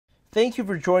Thank you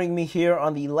for joining me here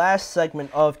on the last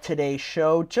segment of today's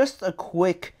show. Just a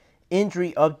quick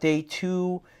injury update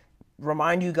to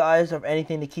remind you guys of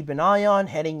anything to keep an eye on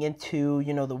heading into,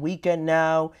 the weekend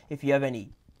now. If you have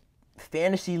any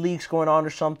fantasy leagues going on or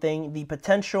something, the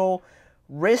potential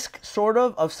risk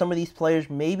of some of these players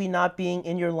maybe not being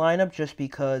in your lineup just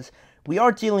because we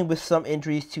are dealing with some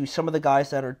injuries to some of the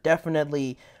guys that are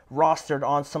definitely rostered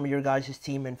on some of your guys'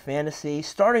 team in fantasy.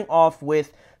 Starting off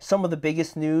with some of the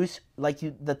biggest news,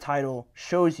 the title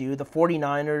shows you, the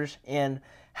 49ers and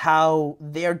how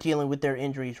they're dealing with their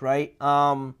injuries, right?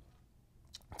 Tight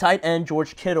end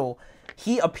George Kittle,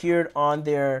 he appeared on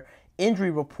their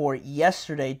injury report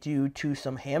yesterday due to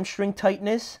some hamstring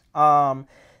tightness.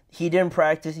 He didn't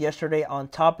practice yesterday on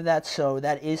top of that, so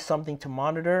that is something to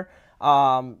monitor.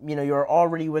 You're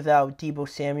already without Deebo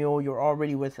Samuel. You're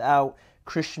already without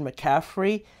Christian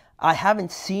McCaffrey. I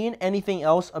haven't seen anything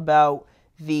else about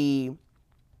the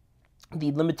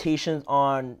limitations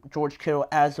on George Kittle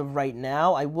as of right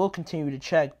now. I will continue to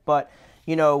check, but,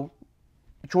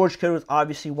 George Kittle is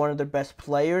obviously one of their best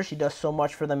players. He does so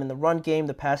much for them in the run game,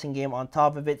 the passing game on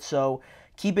top of it. So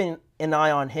keeping an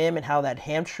eye on him and how that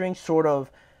hamstring sort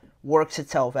of works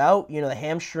itself out. The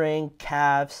hamstring,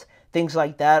 calves, things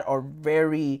like that are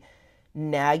very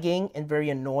nagging and very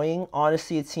annoying,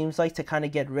 honestly, it seems like, to kind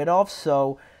of get rid of.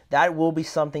 So that will be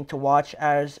something to watch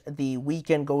as the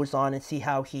weekend goes on and see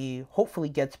how he hopefully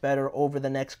gets better over the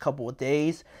next couple of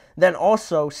days. Then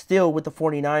also, still with the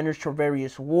 49ers,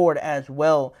 Charvarius Ward as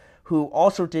well, who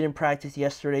also didn't practice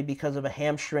yesterday because of a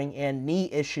hamstring and knee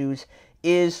issues,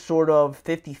 is sort of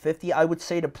 50-50, I would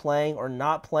say, to playing or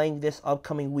not playing this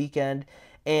upcoming weekend.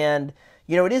 And,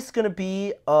 it is going to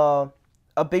be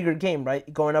a bigger game,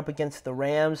 right? Going up against the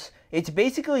Rams. It's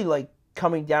basically like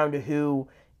coming down to who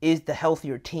is the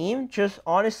healthier team, just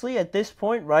honestly at this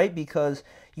point, right? Because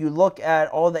you look at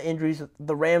all the injuries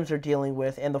the Rams are dealing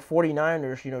with and the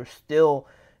 49ers, still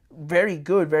very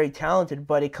good, very talented,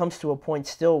 but it comes to a point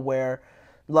still where,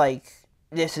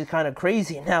 this is kind of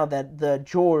crazy now that the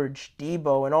George,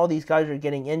 Deebo, and all these guys are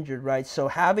getting injured, right? So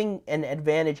having an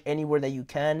advantage anywhere that you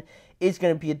can is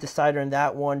going to be a decider in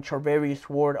that one. Charvarius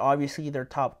Ward, obviously their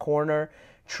top corner,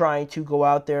 trying to go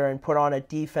out there and put on a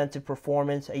defensive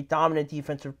performance, a dominant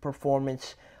defensive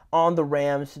performance on the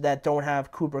Rams that don't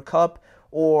have Cooper Kupp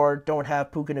or don't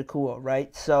have Puka Nacua,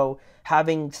 right? So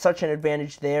having such an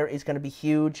advantage there is going to be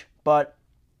huge, but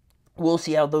we'll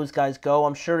see how those guys go.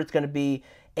 I'm sure it's going to be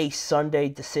a Sunday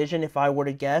decision if I were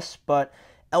to guess, but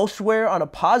elsewhere, on a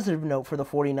positive note for the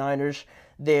 49ers,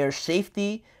 their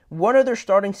safety, one of their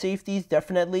starting safeties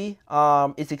definitely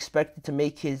is expected to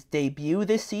make his debut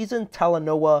this season.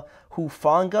 Talanoa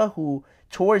Hufanga, who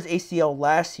tore his ACL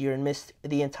last year and missed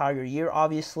the entire year,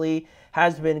 obviously,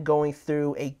 has been going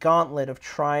through a gauntlet of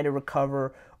trying to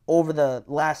recover over the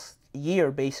last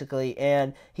year, basically,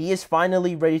 and he is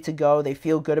finally ready to go. They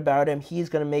feel good about him. He's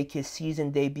going to make his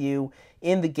season debut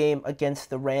in the game against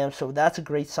the Rams, so that's a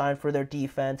great sign for their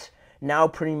defense. Now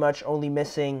pretty much only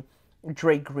missing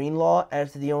Drake Greenlaw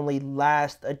as the only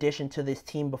last addition to this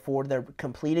team before they're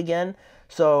complete again.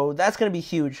 So that's going to be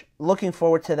huge. Looking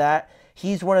forward to that.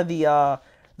 He's one of the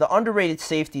underrated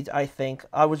safeties, I think.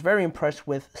 I was very impressed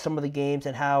with some of the games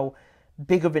and how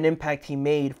big of an impact he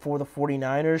made for the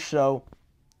 49ers. So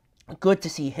good to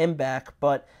see him back.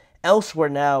 But elsewhere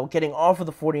now, getting off of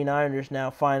the 49ers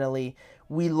now finally,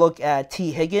 we look at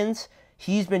T. Higgins.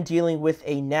 He's been dealing with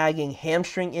a nagging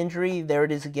hamstring injury. There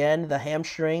it is again, the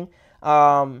hamstring.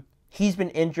 He's been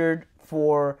injured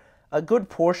for a good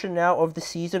portion now of the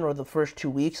season, or the first 2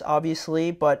 weeks,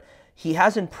 obviously, but he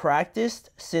hasn't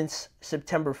practiced since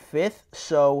September 5th,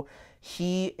 so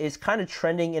he is kind of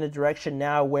trending in a direction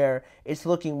now where it's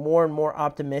looking more and more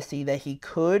optimistic that he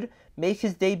could make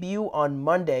his debut on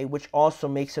Monday, which also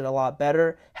makes it a lot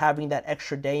better, having that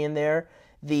extra day in there.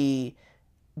 The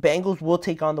Bengals will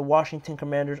take on the Washington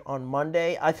Commanders on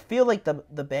Monday. I feel like the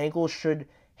Bengals should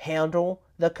handle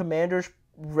the Commanders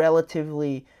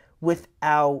relatively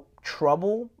without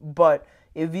trouble, but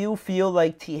if you feel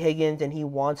like T. Higgins and he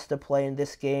wants to play in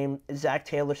this game, Zach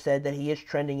Taylor said that he is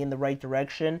trending in the right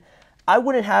direction. I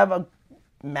wouldn't have a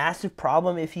massive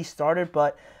problem if he started,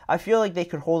 but I feel like they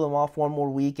could hold him off one more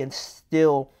week and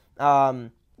still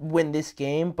win this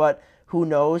game, but who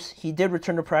knows? He did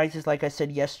return to practice, like I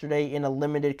said yesterday, in a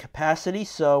limited capacity,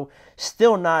 so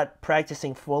still not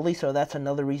practicing fully, so that's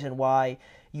another reason why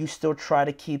you still try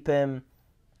to keep him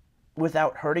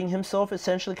without hurting himself,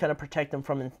 essentially, kind of protect him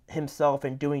from himself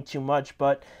and doing too much,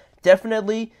 but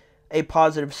definitely a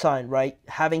positive sign, right?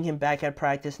 Having him back at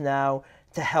practice now,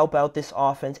 to help out this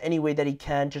offense any way that he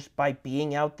can just by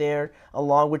being out there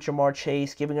along with Jamar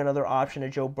Chase, giving another option to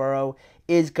Joe Burrow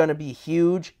is going to be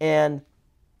huge. And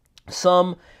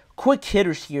some quick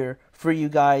hitters here for you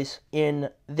guys in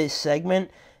this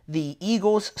segment. The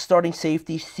Eagles starting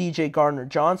safety C.J.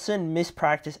 Gardner-Johnson missed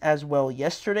practice as well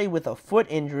yesterday with a foot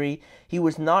injury. He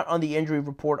was not on the injury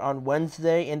report on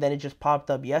Wednesday, and then it just popped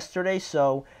up yesterday.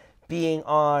 So being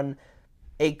on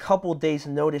a couple days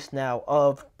notice now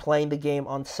of playing the game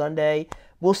on Sunday,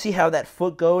 we'll see how that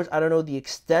foot goes. I don't know the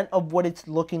extent of what it's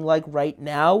looking like right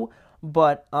now,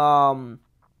 but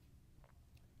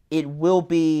it will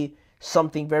be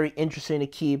something very interesting to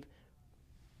keep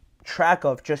track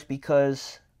of, just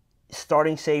because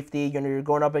starting safety, you're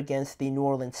going up against the New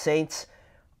Orleans Saints,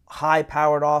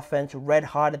 high-powered offense, red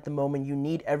hot at the moment. You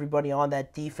need everybody on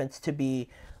that defense to be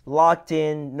locked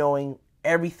in, knowing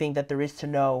everything that there is to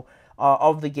know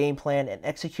of the game plan and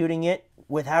executing it.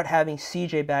 Without having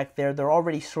CJ back there, they're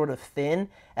already sort of thin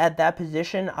at that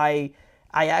position. I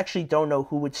actually don't know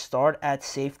who would start at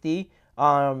safety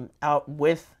out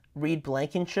with Reed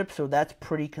Blankenship, so that's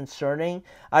pretty concerning.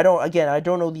 I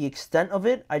don't know the extent of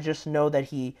it. I just know that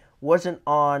he wasn't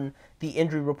on the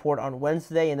injury report on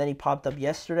Wednesday, and then he popped up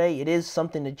yesterday. It is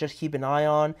something to just keep an eye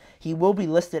on. He will be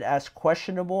listed as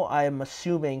questionable, I am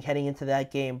assuming, heading into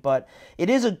that game, but it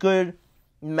is a good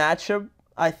matchup,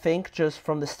 I think, just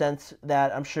from the sense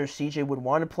that I'm sure CJ would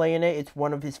want to play in it. It's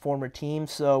one of his former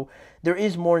teams, so there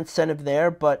is more incentive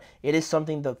there, but it is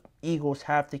something the Eagles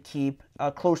have to keep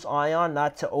a close eye on,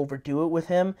 not to overdo it with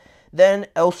him. Then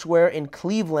elsewhere in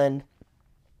Cleveland,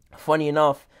 funny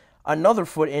enough, another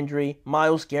foot injury.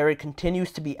 Myles Garrett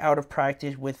continues to be out of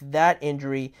practice with that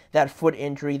injury, that foot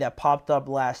injury that popped up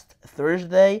last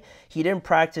Thursday. He didn't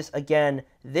practice again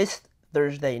this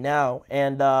Thursday now,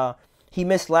 and he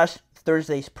missed last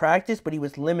Thursday's practice, but he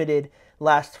was limited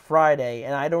last Friday,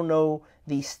 and I don't know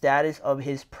the status of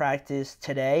his practice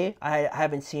today. I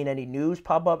haven't seen any news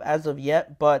pop up as of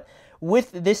yet, but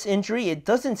with this injury, it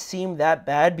doesn't seem that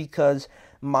bad, because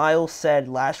Myles said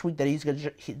last week that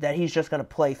he's just gonna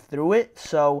play through it.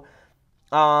 So,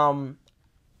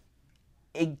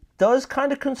 it does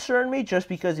kind of concern me, just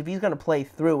because if he's gonna play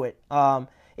through it,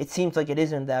 it seems like it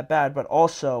isn't that bad. But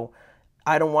also,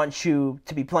 I don't want you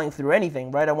to be playing through anything,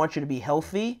 right? I want you to be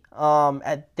healthy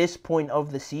at this point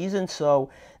of the season. So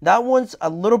that one's a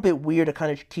little bit weird to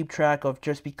kind of keep track of,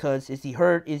 just because is he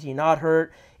hurt? Is he not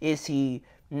hurt? Is he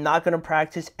not going to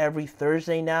practice every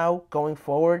Thursday now going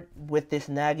forward with this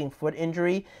nagging foot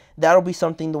injury? That'll be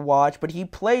something to watch. But he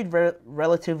played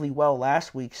relatively well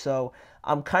last week, so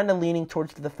I'm kind of leaning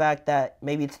towards the fact that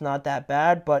maybe it's not that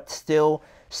bad, but still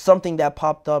something that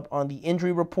popped up on the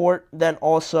injury report. Then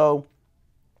also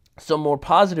some more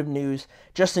positive news.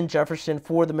 Justin Jefferson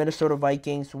for the Minnesota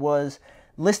Vikings was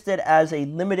listed as a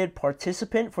limited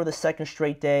participant for the second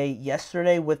straight day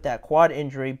yesterday with that quad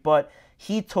injury, but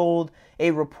he told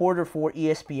a reporter for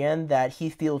ESPN that he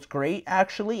feels great,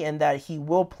 actually, and that he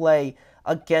will play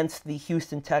against the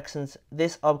Houston Texans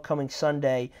this upcoming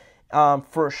Sunday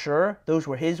for sure. Those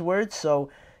were his words. So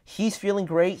he's feeling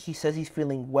great. He says he's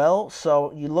feeling well.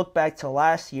 So you look back to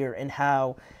last year and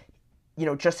how,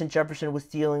 Justin Jefferson was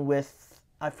dealing with,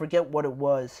 I forget what it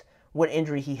was, what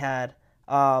injury he had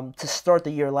to start the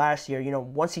year last year.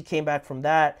 Once he came back from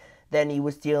that, then he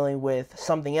was dealing with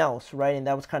something else, right? And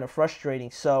that was kind of frustrating.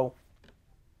 So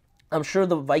I'm sure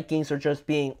the Vikings are just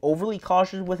being overly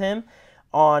cautious with him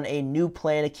on a new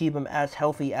plan to keep him as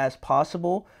healthy as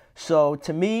possible. So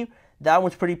to me, that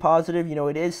one's pretty positive.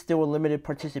 It is still a limited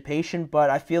participation, but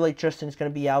I feel like Justin's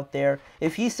going to be out there.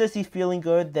 If he says he's feeling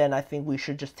good, then I think we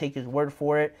should just take his word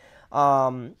for it.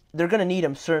 They're going to need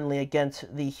him certainly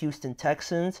against the Houston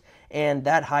Texans and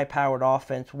that high-powered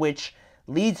offense, which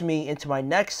leads me into my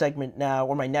next segment now,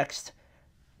 or my next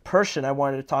person I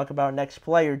wanted to talk about, next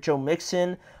player, Joe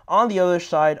Mixon. On the other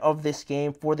side of this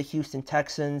game for the Houston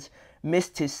Texans,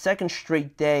 missed his second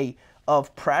straight day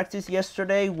of practice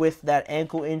yesterday with that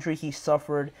ankle injury he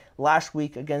suffered last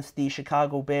week against the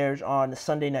Chicago Bears on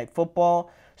Sunday Night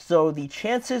Football. So the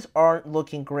chances aren't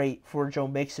looking great for Joe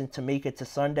Mixon to make it to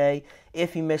Sunday.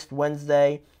 If he missed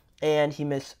Wednesday and he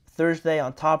missed Thursday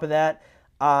on top of that,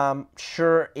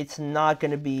 sure, it's not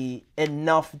going to be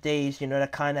enough days, to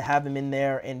kind of have him in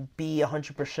there and be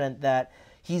 100% that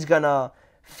he's going to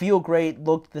feel great,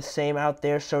 look the same out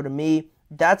there. So to me,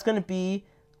 that's going to be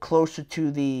closer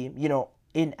to the,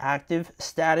 inactive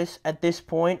status at this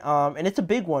point. And it's a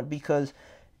big one, because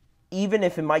even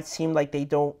if it might seem like they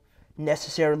don't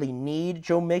necessarily need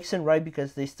Joe Mixon, right,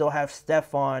 because they still have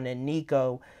Stephon and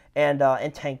Nico and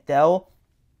Tank Dell,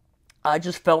 I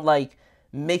just felt like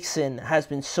Mixon has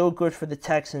been so good for the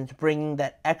Texans, bringing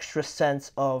that extra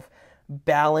sense of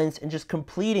balance and just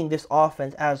completing this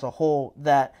offense as a whole,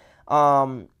 that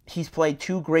he's played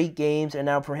 2 great games, and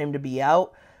now for him to be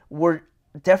out, we're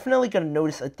definitely going to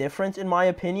notice a difference, in my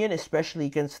opinion, especially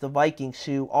against the Vikings,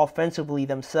 who offensively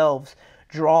themselves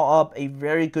draw up a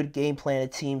very good game plan,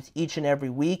 it seems, each and every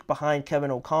week behind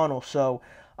Kevin O'Connell. So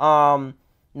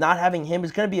not having him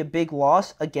is going to be a big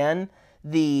loss. Again,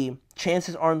 the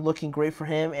chances aren't looking great for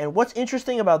him. And what's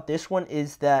interesting about this one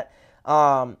is that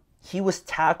he was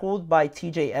tackled by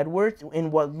TJ Edwards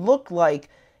in what looked like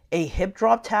a hip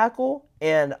drop tackle,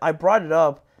 and I brought it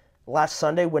up last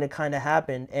Sunday when it kind of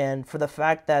happened, and for the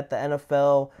fact that the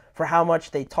NFL, for how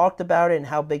much they talked about it and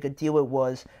how big a deal it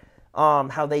was,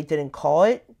 how they didn't call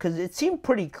it, because it seemed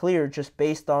pretty clear just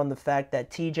based on the fact that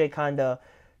TJ kind of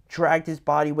dragged his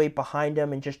body weight behind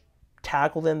him and just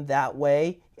tackled him that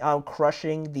way,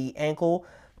 crushing the ankle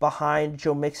behind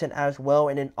Joe Mixon as well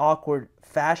in an awkward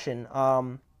fashion.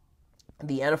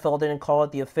 The NFL didn't call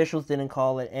it, the officials didn't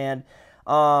call it, and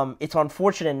it's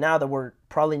unfortunate now that we're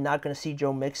probably not going to see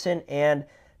Joe Mixon, and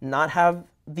not have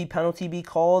the penalty be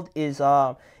called is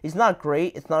not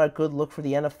great. It's not a good look for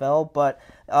the NFL, but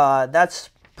that's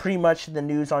pretty much the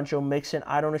news on Joe Mixon.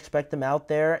 I don't expect him out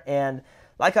there, and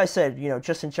like I said,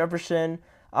 Justin Jefferson,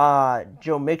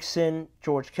 Joe Mixon,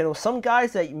 George Kittle, some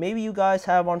guys that maybe you guys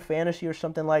have on fantasy or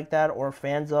something like that, or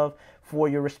fans of for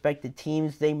your respective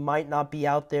teams, they might not be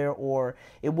out there, or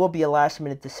it will be a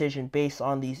last-minute decision based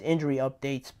on these injury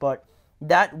updates. But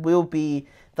that will be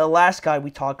the last guy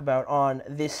we talk about on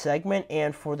this segment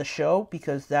and for the show,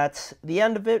 because that's the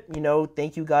end of it.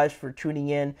 Thank you guys for tuning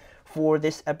in for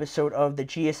this episode of the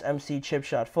GSMC Chip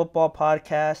Shot Football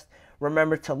Podcast.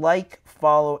 Remember to like,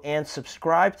 follow, and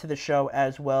subscribe to the show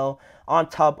as well, on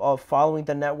top of following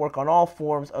the network on all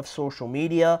forms of social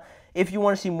media. If you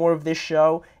want to see more of this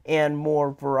show and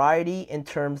more variety in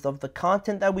terms of the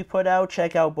content that we put out,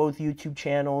 check out both YouTube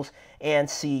channels and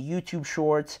see YouTube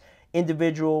shorts,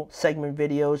 individual segment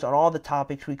videos on all the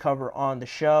topics we cover on the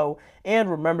show. And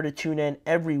remember to tune in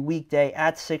every weekday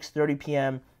at 6:30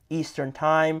 p.m. Eastern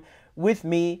Time with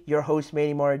me, your host,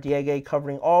 Manny Maradiaga,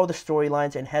 covering all the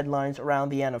storylines and headlines around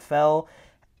the NFL.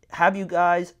 Have you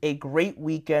guys a great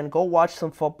weekend. Go watch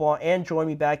some football and join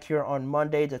me back here on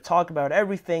Monday to talk about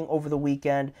everything over the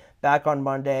weekend. Back on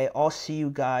Monday. I'll see you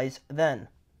guys then.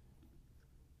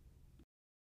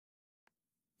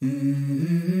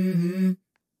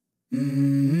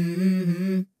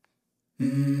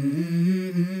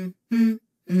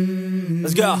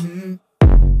 Let's go.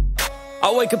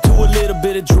 I wake up to a little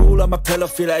bit of drool on my pillow,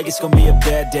 feel like it's gonna be a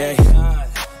bad day.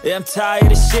 Yeah, I'm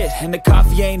tired of shit, and the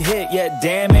coffee ain't hit yet,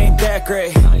 damn, ain't that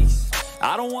great.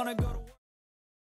 I don't wanna go to